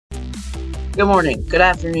Good morning, good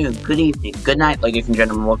afternoon, good evening, good night, ladies and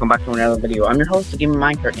gentlemen. Welcome back to another video. I'm your host, the Gamer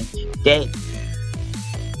Minecart, and today,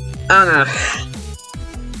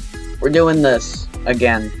 we're doing this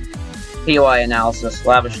again. POI analysis,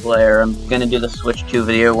 lavish layer. I'm gonna do the Switch 2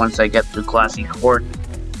 video once I get through Classy Court.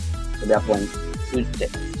 So definitely Tuesday.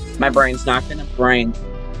 My brain's not gonna brain,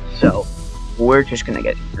 so we're just gonna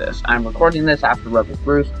get into this. I'm recording this after Rebel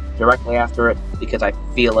Bruce, directly after it, because I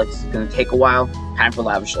feel like it's gonna take a while. Time for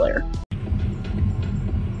lavish layer.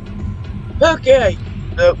 Okay.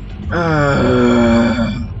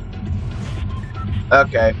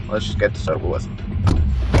 Okay, let's just get this over with.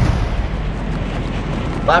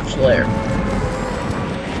 Lavish layer.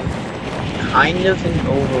 Kind of an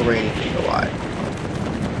overrated POI.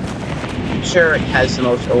 Sure, it has the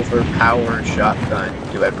most overpowered shotgun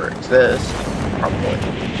to ever exist, probably.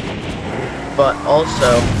 But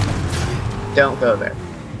also, don't go there.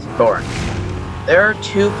 It's boring. There are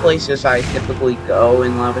two places I typically go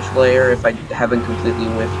in lavish layer if I haven't completely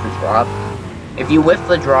whiffed the drop. If you whiff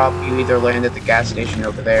the drop, you either land at the gas station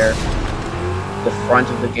over there, the front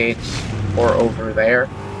of the gates, or over there.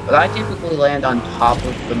 But I typically land on top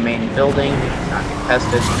of the main building, if it's not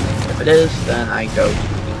contested. If it is, then I go to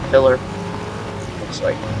the pillar. Looks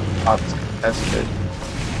like top is contested.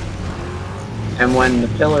 And when the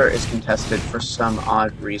pillar is contested for some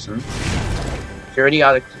odd reason, if you're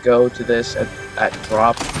idiotic to go to this at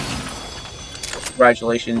drop,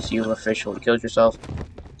 congratulations, you officially killed yourself.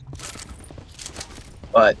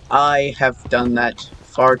 But I have done that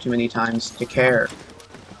far too many times to care.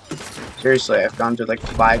 Seriously, I've gone through like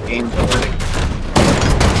 5 games already.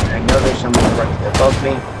 And I know there's someone directly above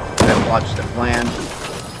me, and I've watched them land.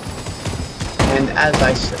 And as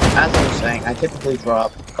I was saying, I typically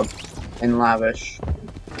drop in lavish.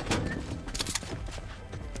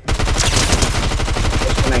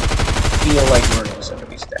 When I feel like murdering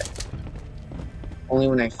somebody's dead. Only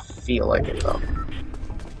when I feel like it, though.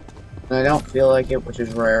 And I don't feel like it, which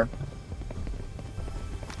is rare.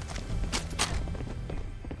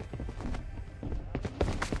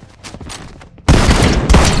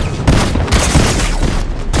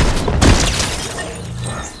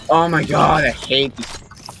 Oh my god, I hate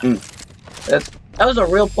these. That was a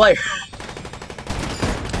real player.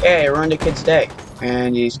 Hey, I ruined a kid's day.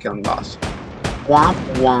 And he's killing the boss. Womp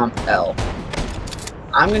womp L.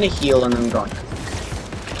 I'm gonna heal and then I'm going.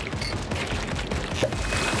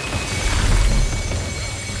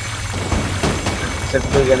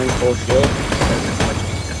 Typically getting full shield because it's much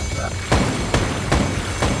easier for that.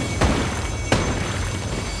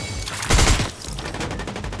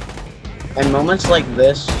 And moments like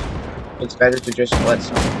this, it's better to just let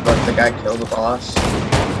the guy kill the boss.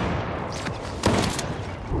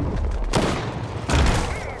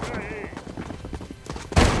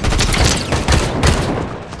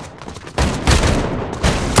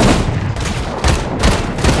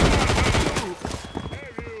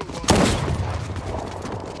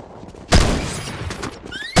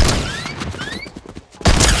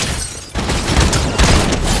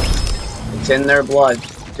 It's in their blood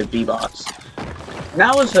to be bots. And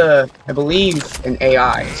that was I believe, an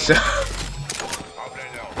AI, so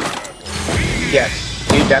yes,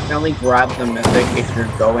 you definitely grab the mythic if you're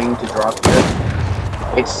going to drop it.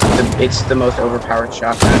 It's the most overpowered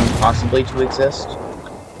shotgun possibly to exist.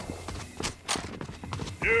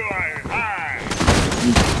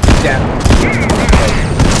 Definitely.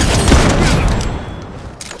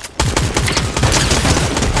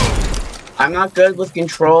 I'm not good with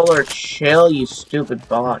controller. Chill, you stupid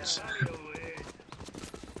bots.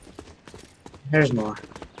 There's more.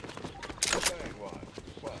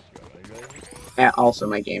 And also,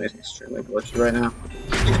 my game is extremely glitchy right now.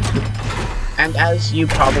 And as you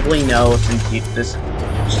probably know, since this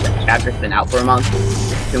chapter's been out for a month,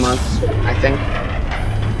 2 months, I think,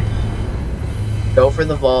 go for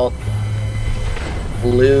the vault,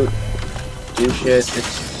 loot, do shit.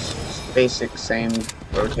 It's basic, same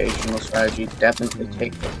rotational strategy. Definitely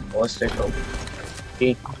take the ballistic over.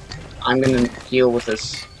 I'm gonna heal with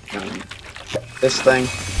this thing,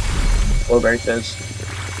 Flowberry Fizz.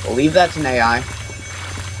 We'll leave that to an AI,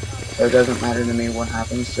 so it doesn't matter to me what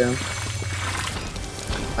happens to him.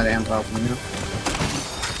 I am probably now.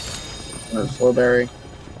 Another Flowberry.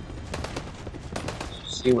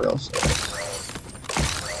 See what else there is.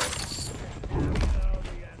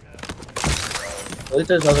 I believe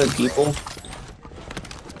there's other people,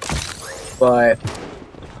 but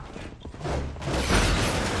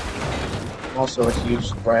also a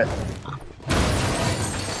huge threat.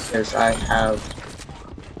 Because I have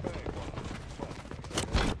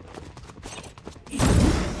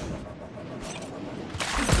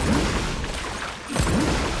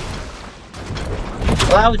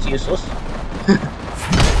Well, that was useless.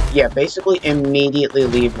 Yeah, basically immediately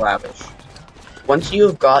leave Lavish. Once you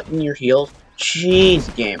have gotten your heals,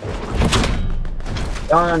 jeez, game.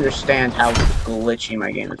 Don't understand how glitchy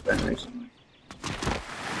my game has been recently.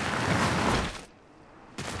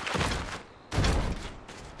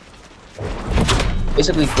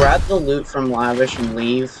 Basically, grab the loot from Lavish and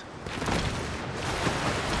leave.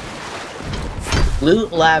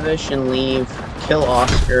 Loot Lavish and leave. Kill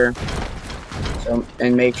Oscar.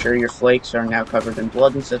 And make sure your flakes are now covered in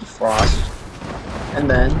blood instead of frost. And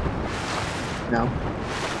then,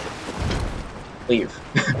 leave.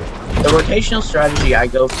 The rotational strategy I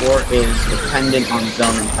go for is dependent on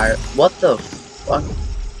zone entire. What the fuck?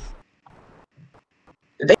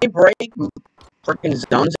 Did they break freaking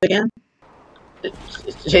zones again?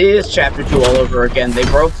 It is chapter 2 all over again. They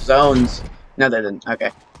broke zones. No, they didn't.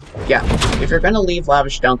 Okay. Yeah. If you're gonna leave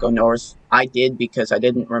Lavish, don't go north. I did because I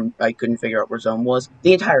couldn't figure out where zone was.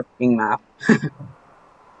 The entire fucking map.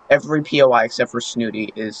 Every POI except for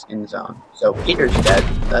Snooty is in zone. So Peter's dead.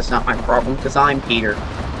 That's not my problem because I'm Peter.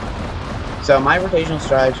 So my rotational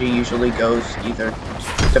strategy usually goes either,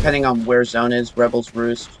 depending on where zone is, Rebels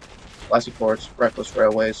Roost, Classic Ports, Reckless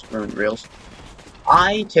Railways, Ruined Reels.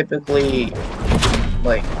 I typically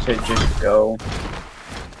like to just go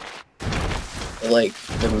like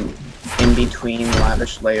in between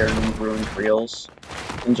Lavish LAIR and Ruined Reels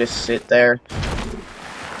and just sit there,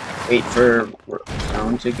 wait for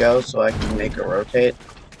zone to go so I can make a rotate.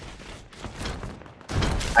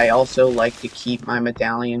 I also like to keep my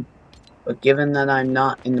medallion, but given that I'm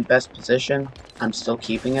not in the best position, I'm still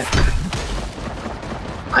keeping it.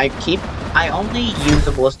 I only use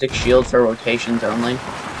the ballistic shield for rotations only,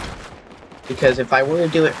 because if I were to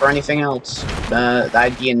do it for anything else,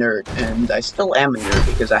 I'd be a nerd, and I still am a nerd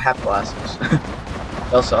because I have glasses.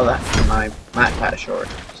 Y'all saw that in my MatPat short,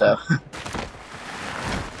 so.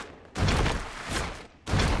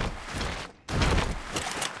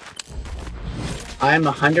 I'm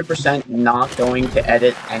 100% not going to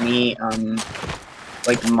edit any,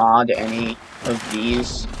 like, mod any of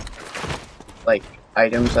these, like,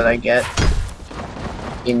 items that I get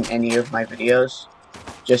in any of my videos,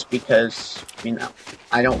 just because, you know,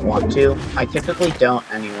 I don't want to. I typically don't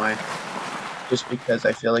anyway, just because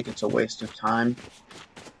I feel like it's a waste of time.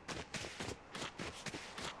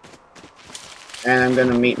 And I'm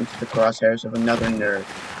gonna meet into the crosshairs of another nerd.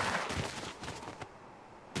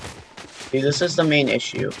 See, this is the main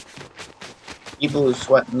issue. People who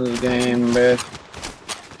sweat in the game,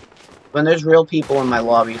 when there's real people in my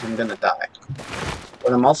lobbies, I'm gonna die.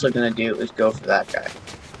 What I'm also gonna do is go for that guy.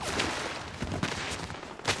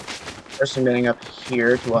 First, I'm getting up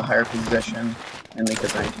here to a higher position, and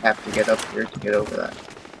because I have to get up here to get over that.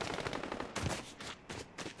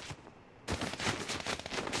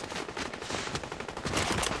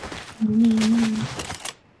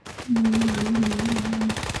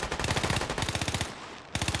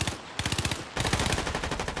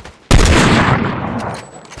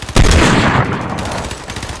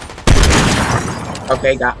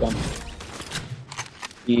 Okay, got one.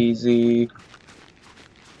 Easy.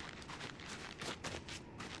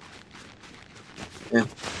 Yeah.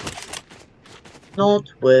 Not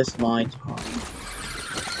waste my time.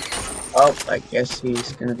 Oh, I guess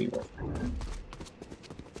he's gonna be working.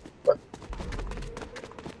 What?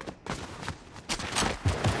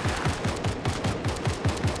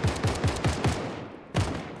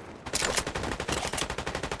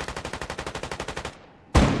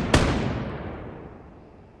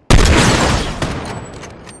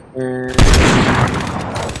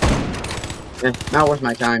 Not worth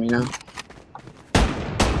my time, you know?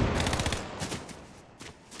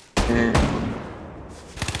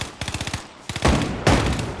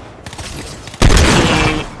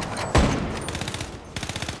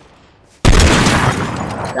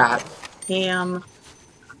 God damn.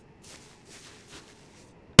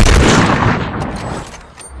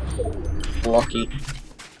 Lucky.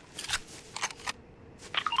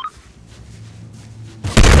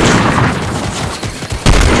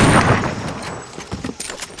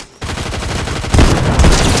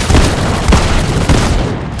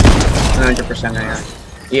 AI.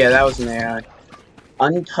 Yeah, that was an AI.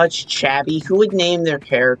 Untouched Chabby? Who would name their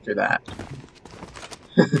character that?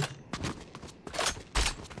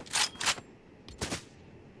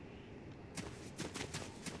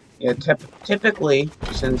 Yeah, typically,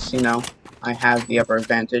 since, you know, I have the upper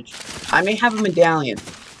advantage, I may have a medallion,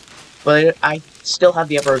 but I still have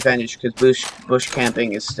the upper advantage because bush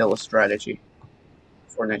camping is still a strategy.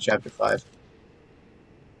 Fortnite Chapter 5.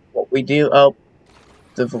 What we do, oh,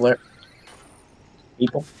 the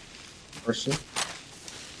person.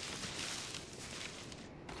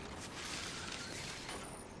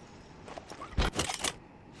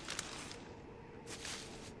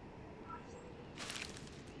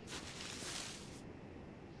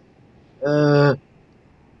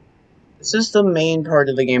 This is the main part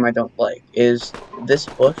of the game I don't like, is this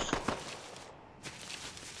bush.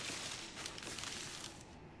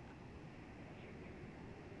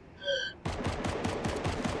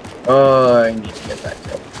 Oh, I need to get that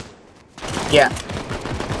kill. Yeah.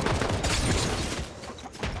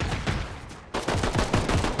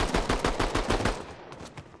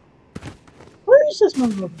 Where is this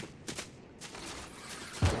motherfucker?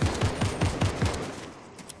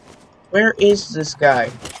 Where is this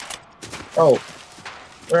guy? Oh,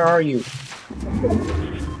 where are you?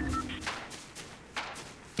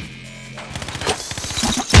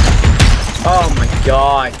 Oh my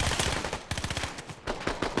god.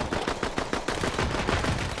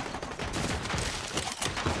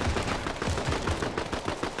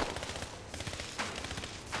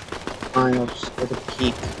 Fine, I'll just get a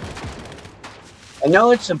peek. I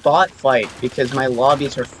know it's a bot fight because my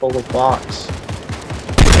lobbies are full of bots.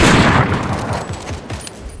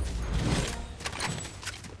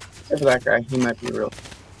 Except for that guy, he might be real.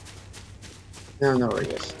 I don't know where he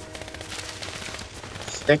is.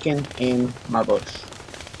 Sticking in my bush.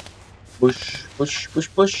 Bush, bush, bush,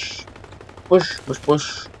 bush. Bush, bush,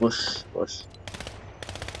 bush, bush, bush.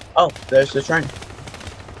 Oh, there's the train.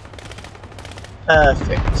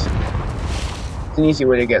 Perfect. It's an easy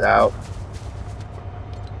way to get out.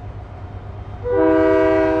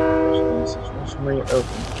 There's a situation where you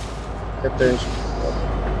open. That there's.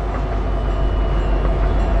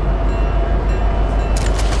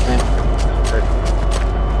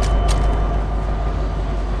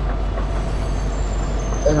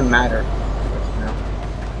 Doesn't matter.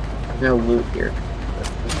 There's no loot here.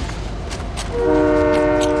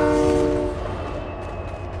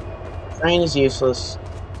 Train is useless.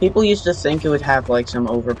 People used to think it would have like some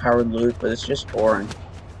overpowered loot, but it's just boring.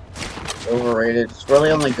 It's overrated. It's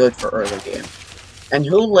really only good for early game. And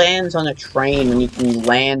who lands on a train when you can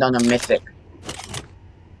land on a mythic?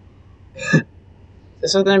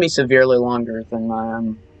 This is going to be severely longer than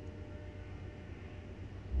my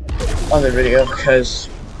other video, because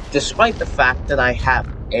despite the fact that I have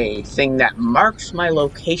a thing that marks my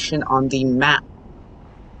location on the map,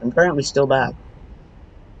 I'm apparently still bad.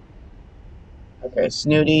 Okay,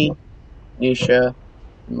 Snooty, Nisha,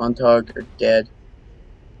 and Montag are dead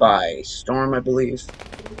by Storm, I believe.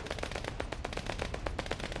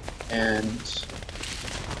 And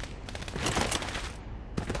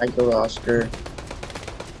I killed Oscar.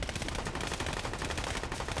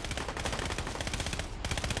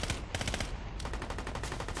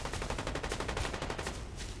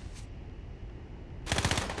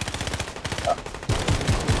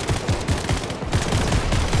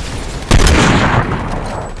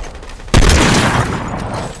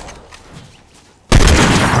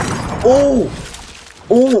 Oh!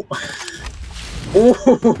 Oh!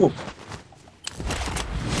 Oh!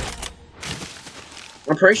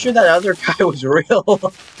 I'm pretty sure that other guy was real.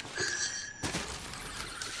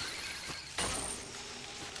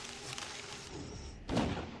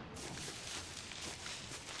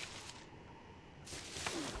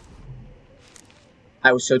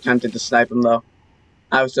 I was so tempted to snipe him, though.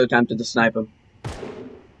 I was so tempted to snipe him.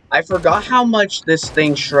 I forgot how much this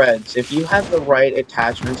thing shreds. If you have the right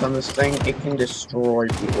attachments on this thing, it can destroy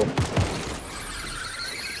people.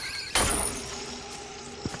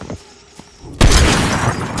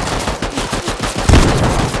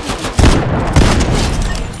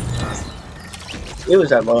 He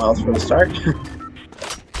was at low health from the start.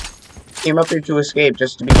 Came up here to escape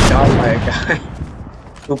just to be shot by a guy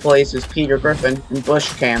who plays as Peter Griffin in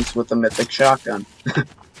bush camps with a mythic shotgun.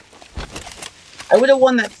 I would have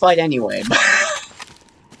won that fight anyway, but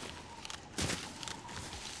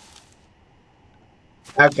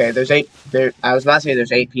okay, there's 8. I was about to say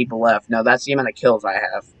there's 8 people left. No, that's the amount of kills I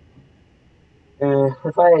have.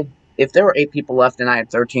 If there were 8 people left and I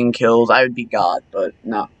had 13 kills, I would be God. But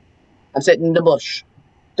no, I'm sitting in the bush.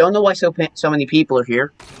 Don't know why so many people are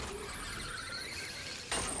here.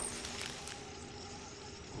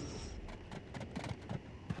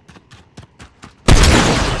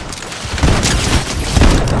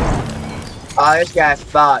 Oh, this guy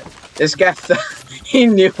thought, he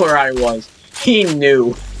knew where I was. He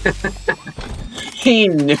knew. He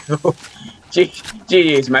knew.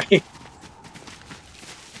 GG's, mate.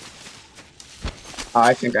 Oh,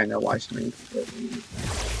 I think I know why somebody.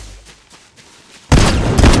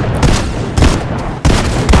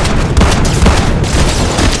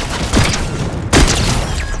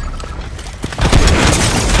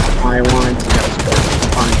 I wanted to know.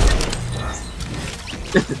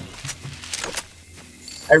 Fine.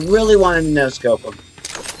 I really wanted to no-scope him,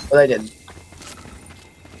 but I didn't.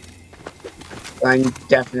 But I'm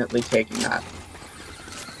definitely taking that.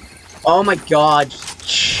 Oh my god, just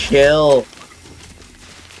chill.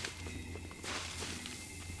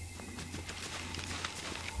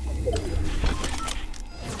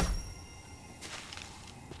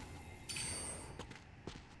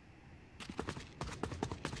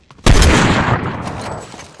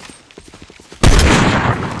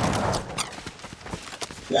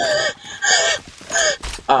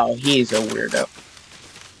 Oh, he's a weirdo.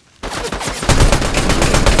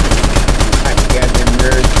 I get him,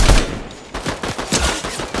 nerd.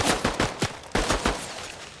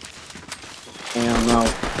 Hell no.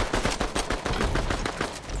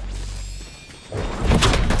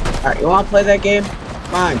 Alright, you wanna play that game?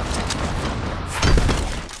 Fine.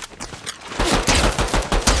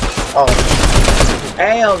 Oh.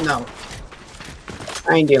 Hell no.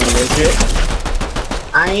 I ain't dealing with it.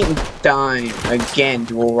 I ain't dying again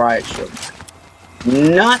to a riot shield.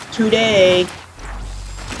 Not today.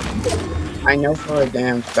 I know for a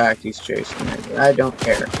damn fact he's chasing me, but I don't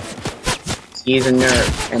care. He's a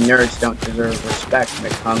nerd, and nerds don't deserve respect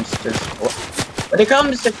when it comes to sport. When it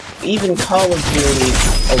comes to even Call of Duty,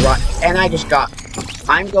 and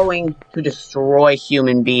I'm going to destroy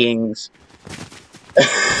human beings.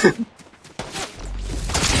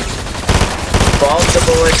 Vault the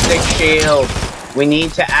ballistic shield. We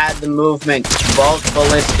need to add the movement. Vault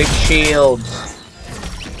ballistic shields.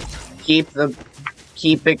 Keep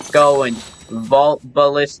it going. Vault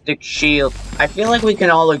ballistic shield. I feel like we can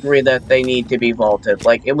all agree that they need to be vaulted.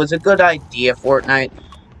 Like, it was a good idea, Fortnite,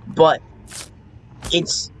 but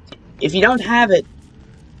if you don't have it,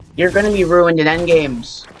 you're gonna be ruined in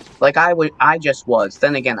endgames. Like I just was.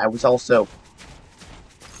 Then again, I was also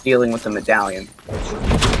dealing with the medallion.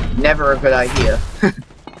 Never a good idea.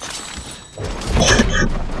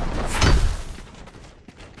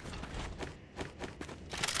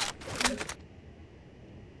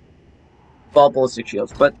 Ball ballistic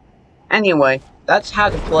shields. But anyway, that's how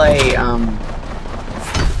to play,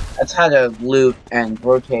 that's how to loot and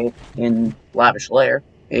rotate in Lavish Lair.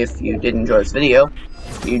 If you did enjoy this video,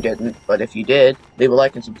 you didn't, but if you did, leave a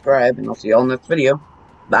like and subscribe, and I'll see you all in the next video.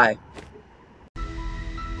 Bye.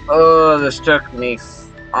 Oh, this took me,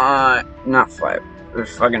 not 5, it was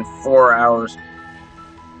fucking 4 hours.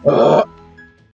 Ugh.